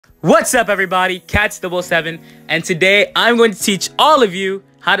What's up everybody, Cats777, and today I'm going to teach all of you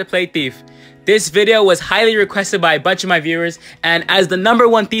how to play Thief. This video was highly requested by a bunch of my viewers, and as the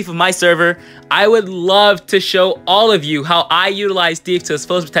 #1 thief of my server, I would love to show all of you how I utilize Thief to its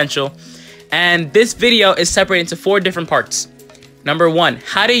fullest potential. And this video is separated into 4 different parts. Number 1,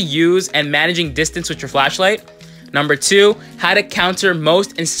 how to use and managing distance with your flashlight. Number 2, how to counter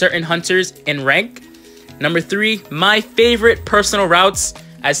most and certain hunters in rank. Number 3, my favorite personal routes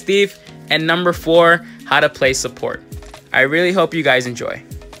as Thief, and number 4, how to play support. I really hope you guys enjoy.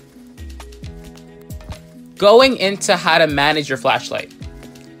 Going into how to manage your flashlight.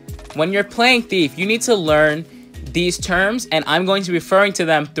 When you're playing Thief, you need to learn these terms, and I'm going to be referring to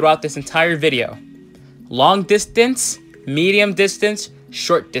them throughout this entire video. Long distance, medium distance,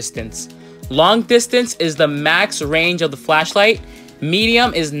 short distance. Long distance is the max range of the flashlight.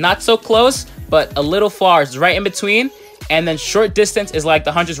 Medium is not so close, but a little far, it's right in between. And then short distance is like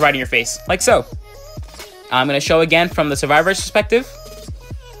the hunter's right in your face, like so. I'm gonna show again from the survivor's perspective.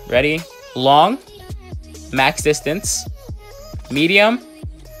 Ready? Long, max distance, medium,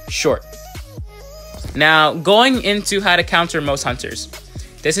 short. Now, going into how to counter most hunters.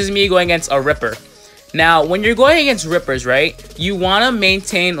 This is me going against a Ripper. Now, when you're going against Rippers, right, you wanna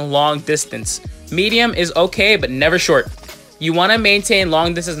maintain long distance. Medium is okay, but never short. You wanna maintain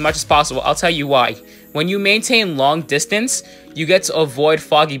long distance as much as possible. I'll tell you why. When you maintain long distance, you get to avoid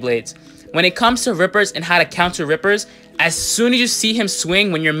foggy blades. When it comes to Rippers and how to counter Rippers, as soon as you see him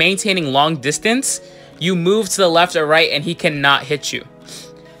swing when you're maintaining long distance, you move to the left or right and he cannot hit you.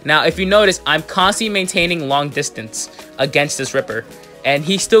 Now, if you notice, I'm constantly maintaining long distance against this Ripper, and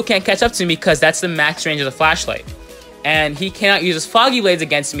he still can't catch up to me because that's the max range of the flashlight. And he cannot use his foggy blades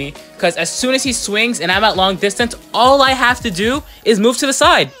against me because as soon as he swings and I'm at long distance, all I have to do is move to the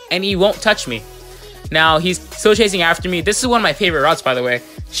side and he won't touch me. Now, he's still chasing after me. This is one of my favorite routes, by the way.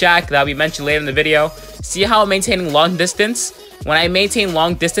 Shack, that'll be mentioned later in the video. See how I'm maintaining long distance? When I maintain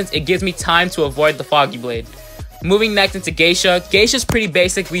long distance, it gives me time to avoid the foggy blade. Moving next into Geisha. Geisha's pretty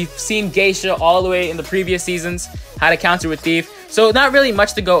basic. We've seen Geisha all the way in the previous seasons, how to counter with Thief. So not really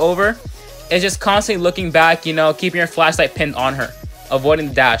much to go over. It's just constantly looking back, you know, keeping your flashlight pinned on her, avoiding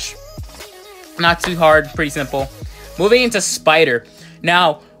the dash. Not too hard, pretty simple. Moving into Spider.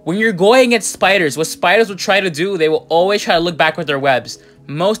 Now, when you're going against spiders, what spiders will try to do, they will always try to look back with their webs.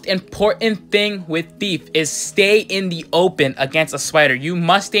 Most important thing with Thief is stay in the open against a spider. You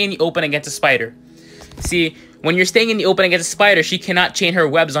must stay in the open against a spider. See, when you're staying in the open against a spider, she cannot chain her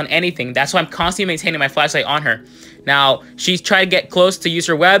webs on anything. That's why I'm constantly maintaining my flashlight on her. Now, she's trying to get close to use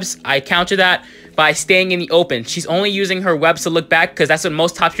her webs. I counter that by staying in the open. She's only using her webs to look back because that's what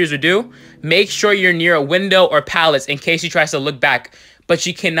most top tiers would do. Make sure you're near a window or pallets in case she tries to look back. But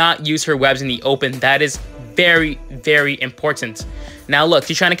she cannot use her webs in the open. That is very, very important. Now look,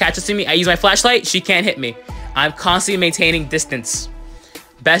 she's trying to catch up to me. I use my flashlight, she can't hit me. I'm constantly maintaining distance.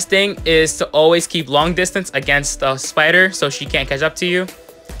 Best thing is to always keep long distance against a spider so she can't catch up to you.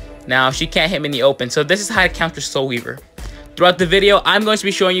 Now, she can't hit me in the open. So this is how to counter Soul Weaver. Throughout the video, I'm going to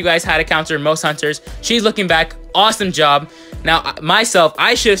be showing you guys how to counter most hunters. She's looking back. Awesome job. Now, myself,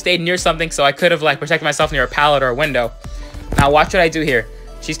 I should have stayed near something so I could have like protected myself near a pallet or a window. Now watch what I do here.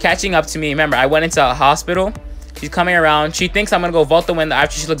 She's catching up to me. Remember, I went into a hospital. She's coming around. She thinks I'm going to go vault the window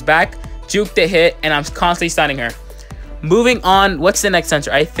after she looks back. Juke the hit, and I'm constantly stunning her. Moving on, what's the next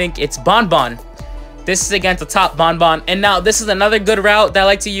hunter? I think it's Bonbon. This is against the top Bonbon. And now this is another good route that I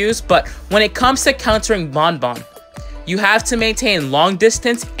like to use. But when it comes to countering Bonbon, you have to maintain long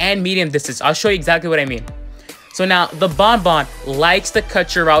distance and medium distance. I'll show you exactly what I mean. So now, the Bonbon likes to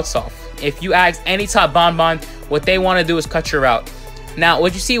cut your routes off. If you ask any top Bonbon, what they want to do is cut your route. Now,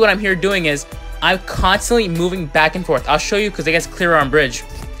 what you see what I'm here doing is I'm constantly moving back and forth. I'll show you because it gets clearer on bridge.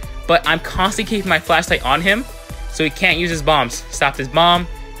 But I'm constantly keeping my flashlight on him so he can't use his bombs. Stop his bomb.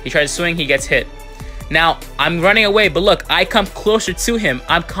 He tries to swing. He gets hit. Now, I'm running away, but look, I come closer to him.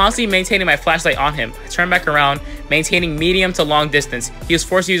 I'm constantly maintaining my flashlight on him. I turn back around, maintaining medium to long distance. He was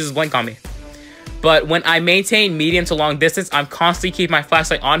forced to use his blink on me. But when I maintain medium to long distance, I'm constantly keeping my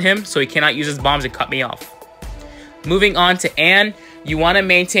flashlight on him so he cannot use his bombs and cut me off. Moving on to Ann, you want to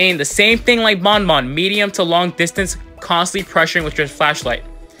maintain the same thing like Bonbon, medium to long distance, constantly pressuring with your flashlight.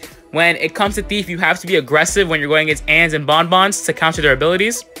 When it comes to Thief, you have to be aggressive when you're going against Anns and Bonbons to counter their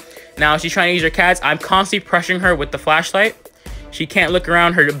abilities. Now, she's trying to use her cats. I'm constantly pressuring her with the flashlight. She can't look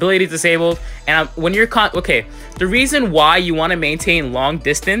around. Her ability is disabled. And when you're okay, the reason why you want to maintain long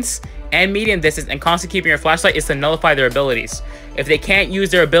distance and medium distance and constantly keeping your flashlight is to nullify their abilities. If they can't use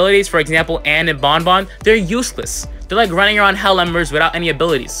their abilities, for example, Ann and Bonbon, they're useless. They're like running around Hell Embers without any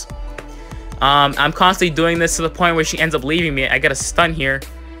abilities. I'm constantly doing this to the point where she ends up leaving me. I get a stun here.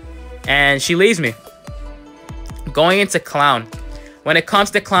 and she leaves me. Going into Clown. When it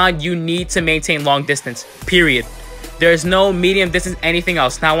comes to Clown, you need to maintain long distance, period. There's no medium distance, anything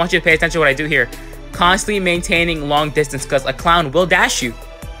else. Now I want you to pay attention to what I do here. Constantly maintaining long distance, because a Clown will dash you.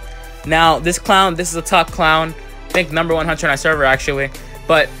 Now this Clown, this is a top Clown. I think #1 hunter on our server actually.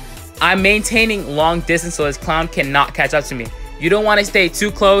 But I'm maintaining long distance so this Clown cannot catch up to me. You don't want to stay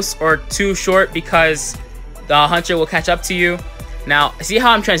too close or too short because the hunter will catch up to you. Now, see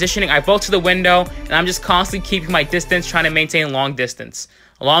how I'm transitioning? I vote to the window, and I'm just constantly keeping my distance, trying to maintain long distance.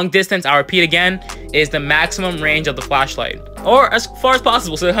 Long distance, I'll repeat again, is the maximum range of the flashlight. Or as far as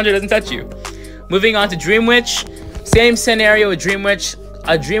possible, so the hunter doesn't touch you. Moving on to Dream Witch. Same scenario with Dream Witch.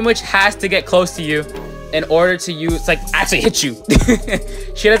 A Dream Witch has to get close to you in order to use, like, actually hit you.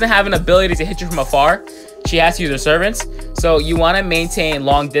 She doesn't have an ability to hit you from afar. She has to use her servants. So you want to maintain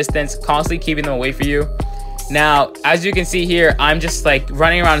long distance, constantly keeping them away from you. Now, as you can see here, I'm just like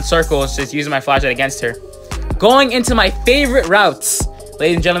running around in circles, just using my flashlight against her. Going into my favorite routes,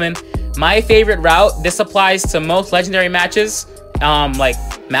 ladies and gentlemen, my favorite route, this applies to most legendary matches, like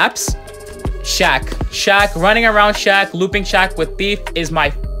maps. Shack, running around Shack, looping Shack with Thief is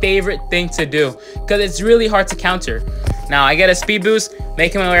my favorite thing to do because it's really hard to counter. Now, I get a speed boost,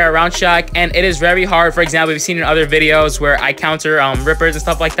 making my way around Shack, and it is very hard. For example, we've seen in other videos where I counter Rippers and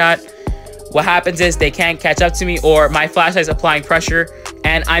stuff like that. What happens is they can't catch up to me, or my flashlight is applying pressure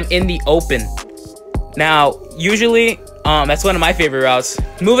and I'm in the open. Now, usually, that's one of my favorite routes.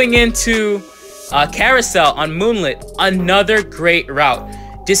 Moving into Carousel on Moonlit, another great route.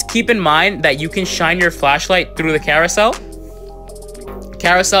 Just keep in mind that you can shine your flashlight through the carousel.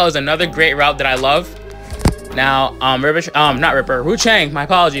 Carousel is another great route that I love. Now, Wu Chang, my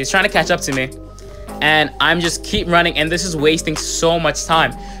apologies, trying to catch up to me. And I'm just keep running, and this is wasting so much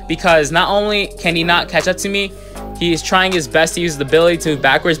time because not only can he not catch up to me, he is trying his best to use the ability to move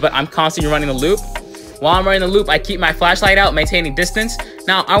backwards, but I'm constantly running the loop. While I'm running the loop, I keep my flashlight out, maintaining distance.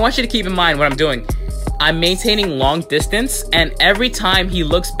 Now, I want you to keep in mind what I'm doing. I'm maintaining long distance, and every time he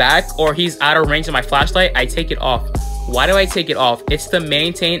looks back or he's out of range of my flashlight, I take it off. Why do I take it off? It's to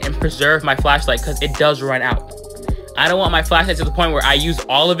maintain and preserve my flashlight because it does run out. I don't want my flashlight to the point where I use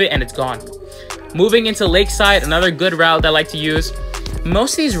all of it and it's gone. Moving into Lakeside, another good route that I like to use.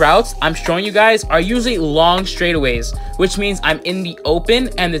 Most of these routes I'm showing you guys are usually long straightaways, which means I'm in the open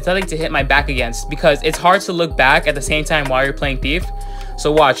and there's nothing to hit my back against because it's hard to look back at the same time while you're playing Thief.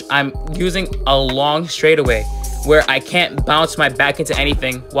 So watch, I'm using a long straightaway where I can't bounce my back into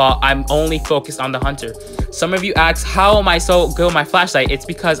anything while I'm only focused on the hunter. Some of you ask, how am I so good with my flashlight? It's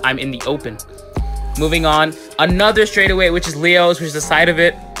because I'm in the open. Moving on, another straightaway, which is Leo's, which is the side of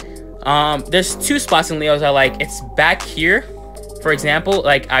it. There's two spots in Leo's I like. It's back here, for example.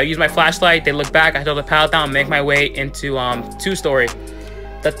 Like, I use my flashlight, they look back, I throw the pallet down, make my way into 2-story.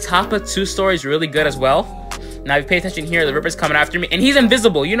 The top of 2-story is really good as well. Now, if you pay attention here, the Ripper's coming after me, and he's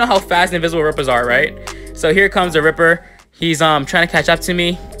invisible. You know how fast invisible Rippers are, right? So here comes the Ripper. He's trying to catch up to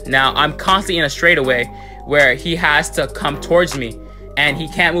me. Now, I'm constantly in a straightaway where he has to come towards me, and he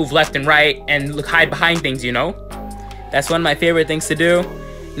can't move left and right and hide behind things, you know? That's one of my favorite things to do.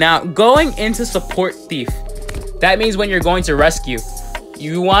 Now, going into Support Thief, that means when you're going to rescue,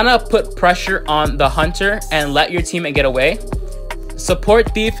 you want to put pressure on the hunter and let your teammate get away.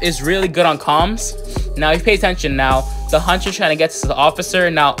 Support Thief is really good on comms. Now, if you pay attention now, the hunter's trying to get to the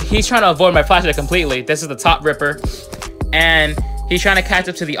officer. Now, he's trying to avoid my flashlight completely. This is the top Ripper. And he's trying to catch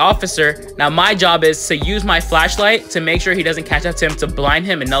up to the officer. Now, my job is to use my flashlight to make sure he doesn't catch up to him, to blind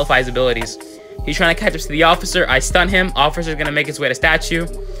him and nullify his abilities. He's trying to catch up to the officer. I stun him. Officer's going to make his way to statue.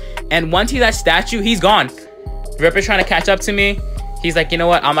 And once he's at statue, he's gone. Ripper's trying to catch up to me. He's like, you know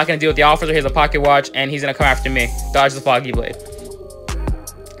what? I'm not going to deal with the officer. Here's a pocket watch. And he's going to come after me. Dodge the foggy blade.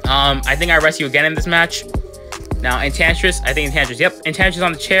 I think I rescue again in this match. Now, Enchantress. I think Enchantress. Yep. Enchantress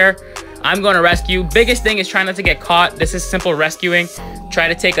on the chair. I'm going to rescue. Biggest thing is trying not to get caught. This is simple rescuing. Try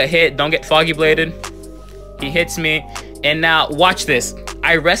to take a hit. Don't get foggy bladed. He hits me. And now, watch this.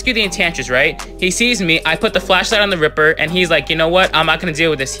 I rescue the Enchantress, right? He sees me. I put the flashlight on the Ripper. And he's like, you know what? I'm not going to deal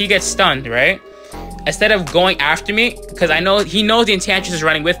with this. He gets stunned, right? Instead of going after me, because I know he knows the Enchantress is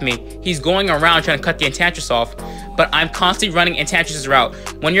running with me. He's going around trying to cut the Enchantress off. But I'm constantly running Enchantress's route.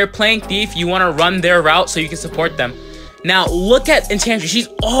 When you're playing Thief, you want to run their route so you can support them. Now, look at Enchantress. She's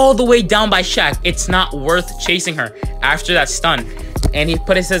all the way down by Shack. It's not worth chasing her after that stun. And he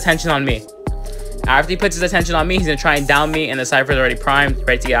put his attention on me. After he puts his attention on me, he's going to try and down me. And the Cypher's already primed,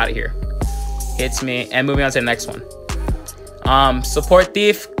 ready to get out of here. Hits me. And moving on to the next one. Support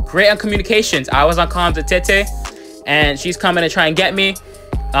Thief. Great on communications. I was on comms with Tete. And she's coming to try and get me.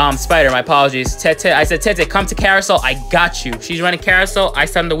 Spider, my apologies. Tete, I said, Tete, come to carousel. I got you. She's running carousel. I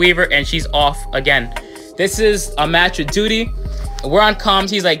stun the Weaver, and she's off again. This is a match with Duty. We're on comms.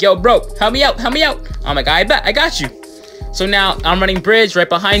 He's like, yo, bro, help me out, help me out. I'm like, I bet, I got you. So now I'm running bridge right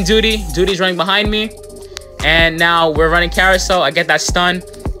behind Duty. Duty's running behind me. And now we're running carousel. I get that stun.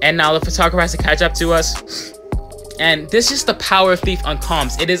 And now the photographer has to catch up to us. And this is just the power of Thief on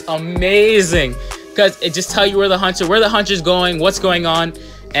comms. It is amazing. Because it just tells you where the hunter's going, what's going on.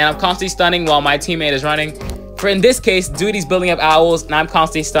 And I'm constantly stunning while my teammate is running. For in this case, Duty's building up owls, and I'm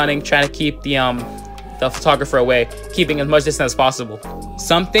constantly stunning, trying to keep the photographer away, keeping as much distance as possible.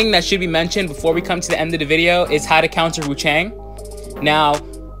 Something that should be mentioned before we come to the end of the video is how to counter Wu Chang. Now,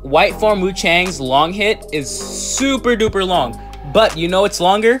 white form Wu Chang's long hit is super duper long, but you know it's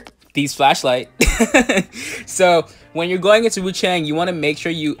longer? These flashlight. So when you're going into Wu Chang, you want to make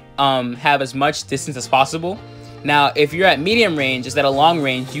sure you have as much distance as possible. Now, if you're at medium range instead of long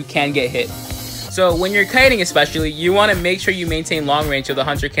range, you can get hit. So when you're kiting especially, you want to make sure you maintain long range so the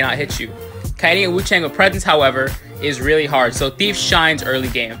hunter cannot hit you. Kiting a Wu Chang with presence, however, is really hard, so Thief shines early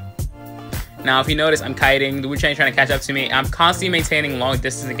game. Now, if you notice, I'm kiting, the Wu Chang trying to catch up to me. I'm constantly maintaining long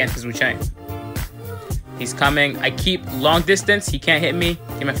distance against his Wu Chang. He's coming. I keep long distance. He can't hit me.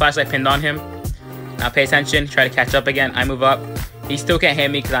 Get my flashlight pinned on him. Now pay attention. Try to catch up again. I move up. He still can't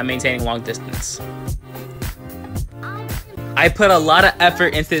hit me because I'm maintaining long distance. I put a lot of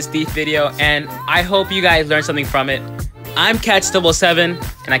effort into this Thief video, and I hope you guys learned something from it. I'm Catch 77,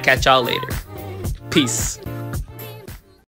 and I catch y'all later. Peace.